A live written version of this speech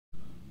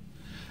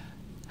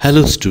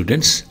Hello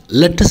students,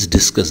 let us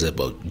discuss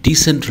about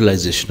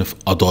decentralization of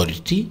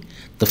authority,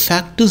 the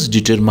factors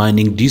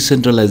determining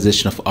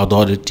decentralization of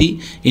authority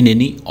in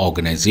any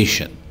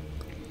organization.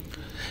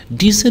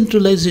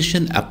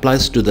 Decentralization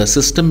applies to the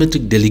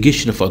systematic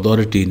delegation of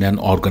authority in an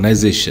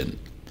organization.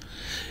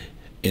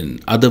 In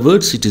other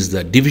words, it is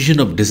the division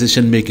of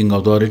decision-making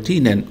authority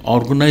in an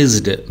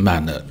organized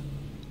manner.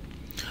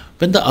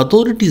 When the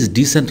authority is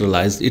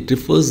decentralized, it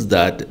refers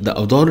that the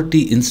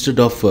authority, instead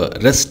of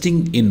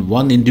resting in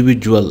one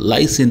individual,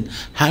 lies in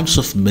hands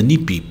of many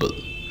people.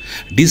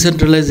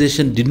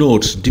 Decentralization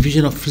denotes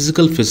division of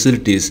physical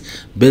facilities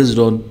based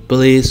on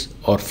place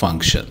or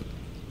function.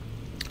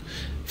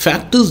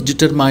 Factors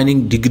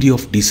determining degree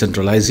of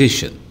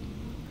decentralization.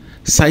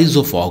 Size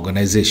of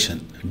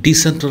organization.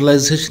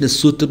 Decentralization is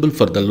suitable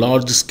for the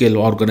large-scale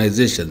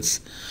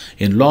organizations.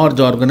 In large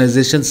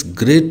organizations,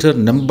 greater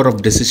number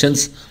of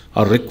decisions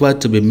are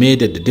required to be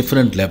made at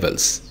different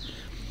levels.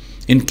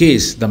 In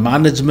case the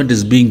management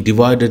is being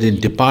divided in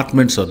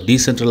departments or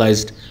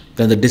decentralized,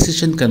 then the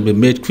decision can be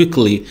made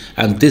quickly,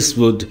 and this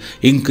would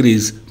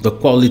increase the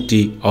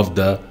quality of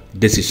the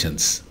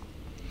decisions.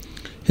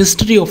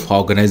 History of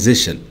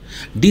organization.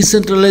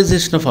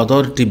 Decentralization of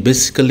authority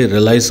basically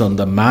relies on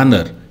the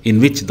manner in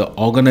which the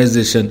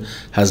organization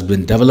has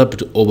been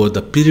developed over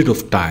the period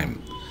of time.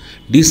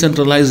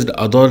 Decentralized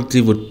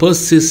authority would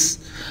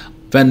persist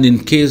when, in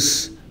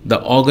case,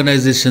 the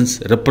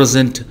organizations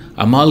represent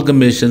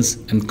amalgamations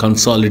and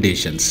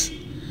consolidations.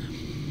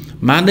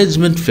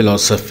 Management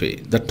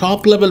philosophy. The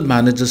top-level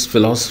manager's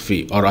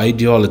philosophy or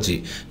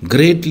ideology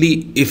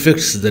greatly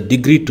affects the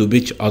degree to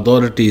which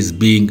authority is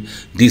being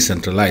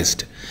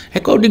decentralized.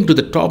 According to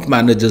the top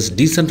managers,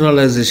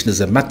 decentralization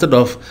is a method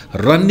of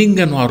running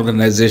an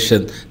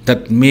organization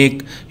that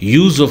make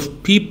use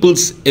of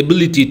people's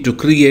ability to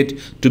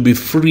create, to be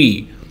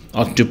free,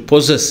 or to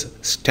possess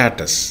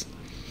status.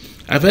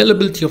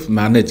 Availability of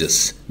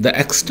managers. The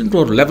extent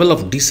or level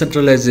of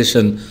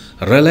decentralization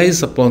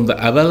relies upon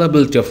the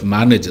availability of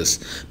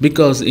managers,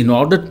 because in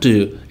order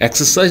to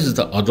exercise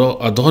the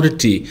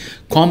authority,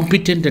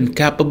 competent and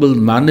capable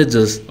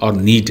managers are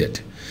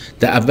needed.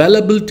 The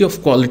availability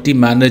of quality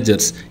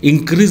managers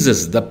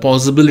increases the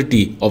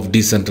possibility of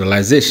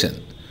decentralization.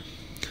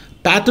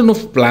 Pattern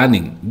of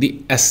planning.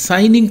 The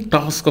assigning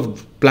task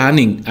of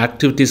planning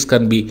activities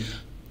can be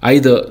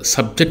either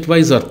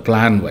subject-wise or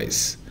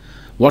plan-wise.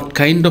 What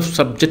kind of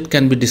subject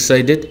can be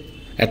decided,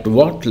 at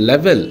what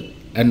level,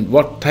 and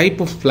what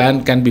type of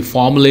plan can be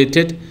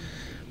formulated.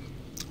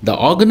 The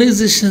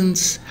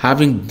organizations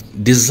having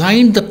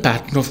designed the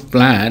pattern of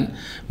plan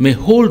may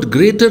hold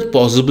greater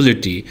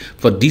possibility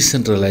for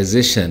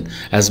decentralization,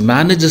 as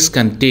managers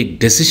can take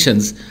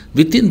decisions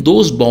within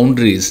those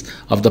boundaries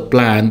of the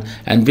plan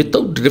and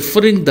without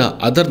referring the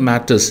other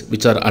matters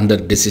which are under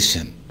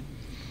decision.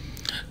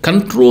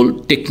 Control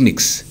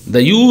techniques.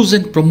 The use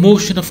and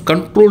promotion of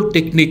control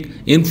technique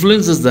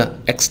influences the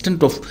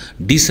extent of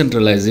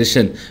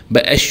decentralization by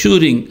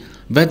assuring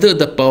whether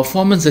the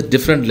performance at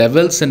different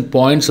levels and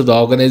points of the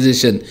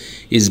organization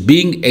is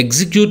being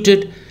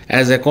executed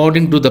as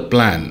according to the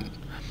plan.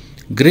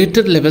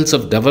 Greater levels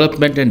of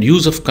development and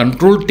use of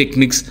control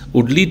techniques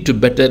would lead to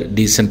better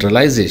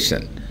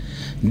decentralization.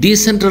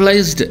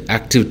 Decentralized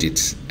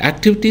activities.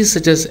 Activities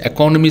such as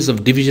economies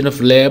of division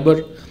of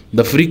labor,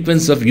 the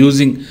frequency of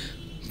using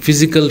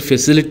physical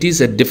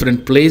facilities at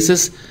different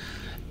places,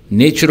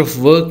 nature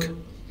of work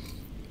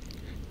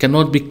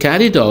cannot be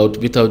carried out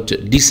without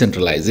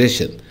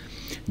decentralization.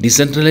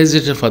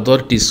 Decentralization of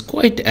authority is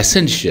quite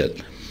essential.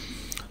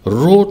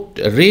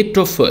 Rate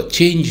of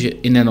change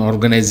in an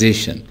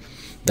organization.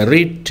 The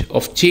rate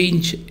of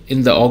change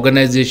in the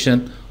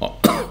organization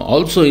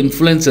also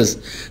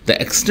influences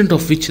the extent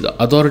of which the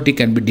authority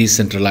can be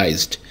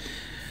decentralized.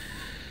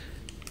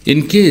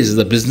 In case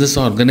the business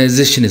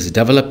organization is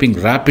developing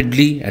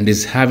rapidly and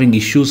is having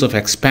issues of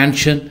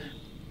expansion,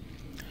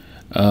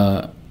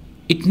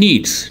 it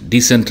needs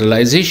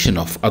decentralization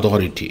of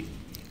authority.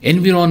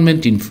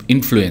 Environmental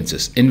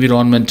influences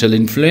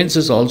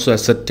also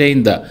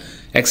ascertain the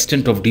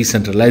extent of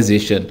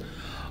decentralization.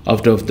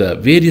 Out of the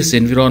various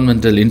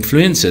environmental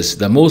influences,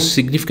 the most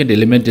significant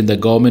element in the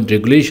government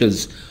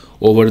regulations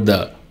over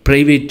the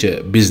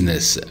private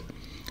business.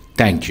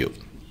 Thank you.